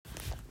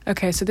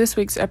Okay, so this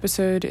week's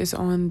episode is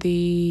on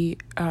the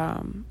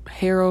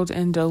Harold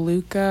and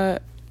DeLuca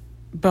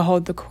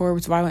Behold the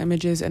Corpse, Violent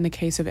Images in the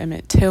Case of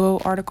Emmett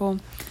Till article.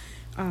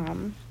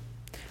 I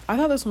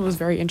thought this one was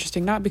very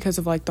interesting, not because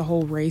of like the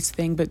whole race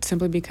thing, but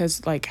simply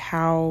because like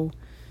how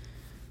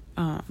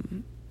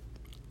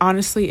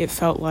honestly it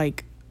felt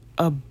like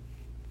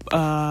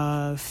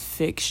a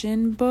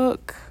fiction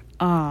book.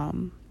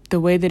 The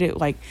way that it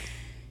like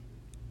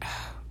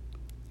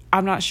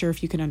I'm not sure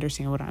if you can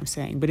understand what I'm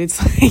saying, but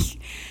it's like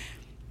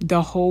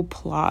the whole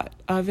plot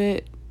of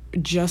it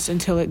just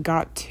until it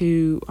got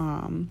to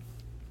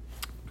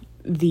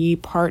the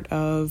part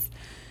of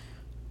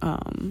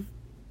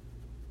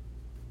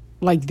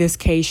like this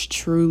case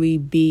truly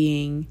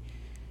being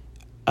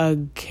a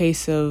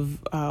case of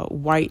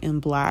white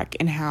and black,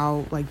 and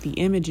how like the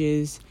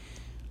images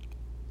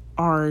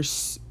are,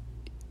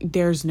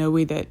 there's no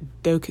way that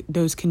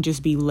those can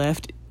just be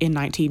left in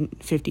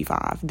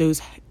 1955.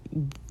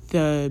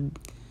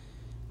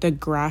 The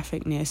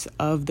graphicness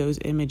of those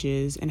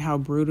images and how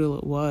brutal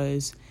it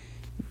was,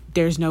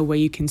 there's no way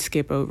you can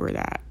skip over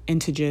that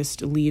and to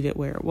just leave it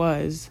where it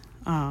was.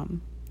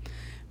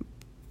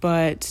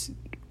 But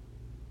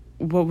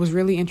what was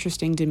really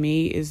interesting to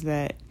me is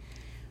that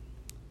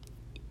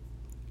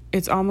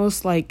it's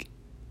almost like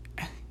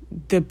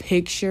the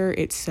picture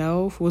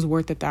itself was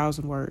worth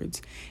 1,000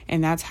 words.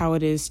 And that's how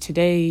it is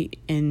today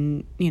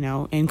in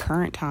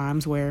current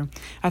times, where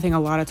I think a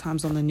lot of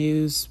times on the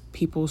news,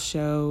 people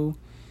show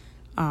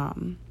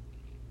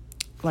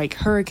like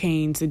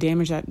hurricanes, the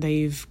damage that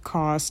they've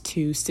caused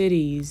to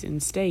cities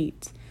and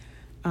states,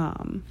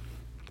 or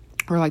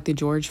like the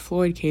George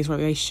Floyd case where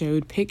they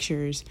showed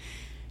pictures.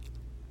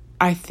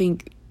 I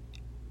think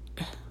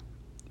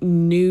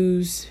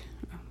news,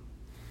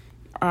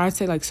 or I'd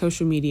say like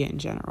social media in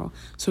general,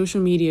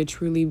 social media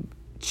truly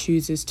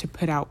chooses to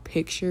put out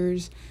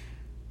pictures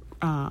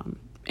and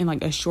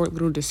like a short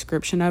little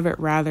description of it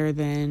rather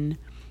than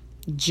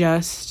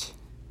just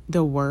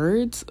the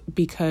words,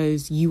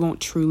 because you won't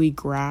truly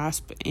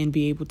grasp and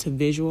be able to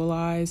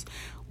visualize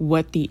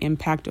what the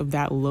impact of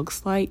that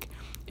looks like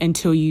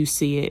until you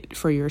see it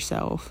for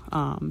yourself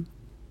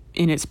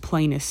in its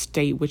plainest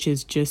state, which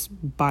is just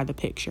by the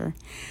picture.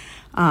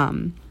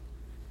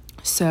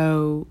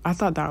 So I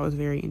thought that was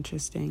very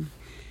interesting.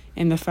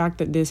 And the fact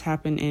that this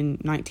happened in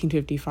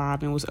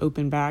 1955 and was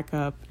opened back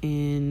up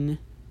in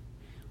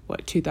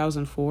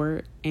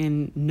 2004,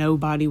 and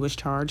nobody was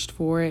charged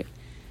for it.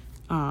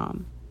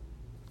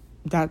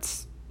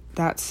 That's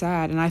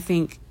sad. And I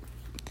think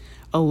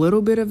a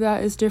little bit of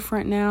that is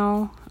different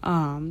now.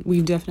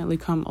 We've definitely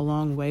come a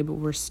long way, but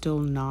we're still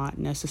not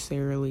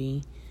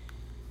necessarily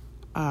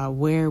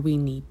where we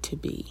need to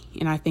be.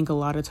 And I think a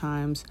lot of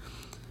times,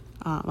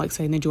 like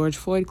say in the George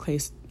Floyd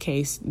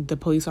case, the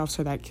police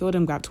officer that killed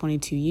him got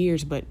 22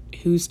 years, but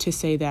who's to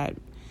say that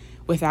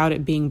without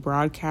it being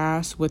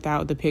broadcast,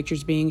 without the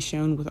pictures being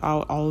shown, with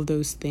all of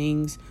those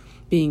things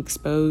being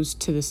exposed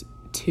to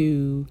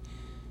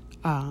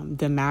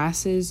the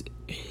masses,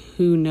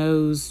 who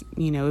knows,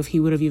 if he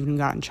would have even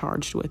gotten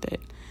charged with it.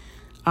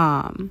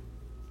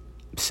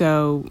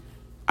 So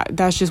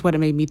that's just what it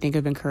made me think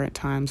of in current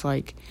times.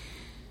 Like,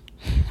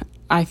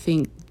 I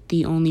think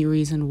the only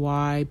reason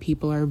why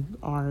people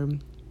are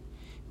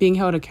being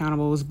held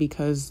accountable is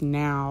because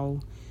now,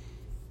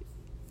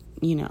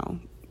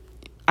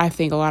 I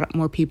think a lot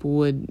more people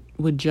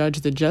would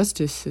judge the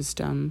justice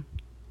system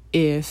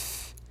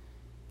if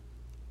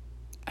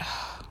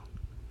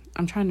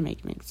I'm trying to make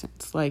it make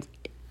sense. Like,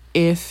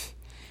 if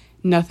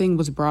nothing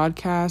was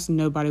broadcast,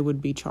 nobody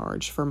would be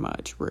charged for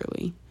much,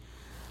 really.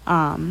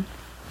 So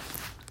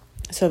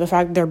the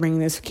fact that they're bringing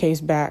this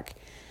case back,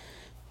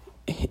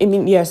 I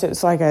mean, yes,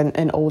 it's like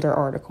an older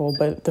article,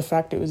 but the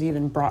fact it was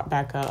even brought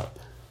back up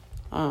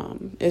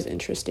is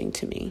interesting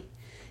to me.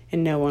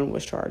 And no one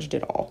was charged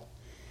at all.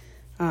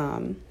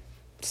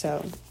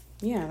 So,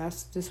 yeah,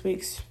 that's this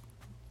week's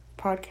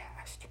podcast.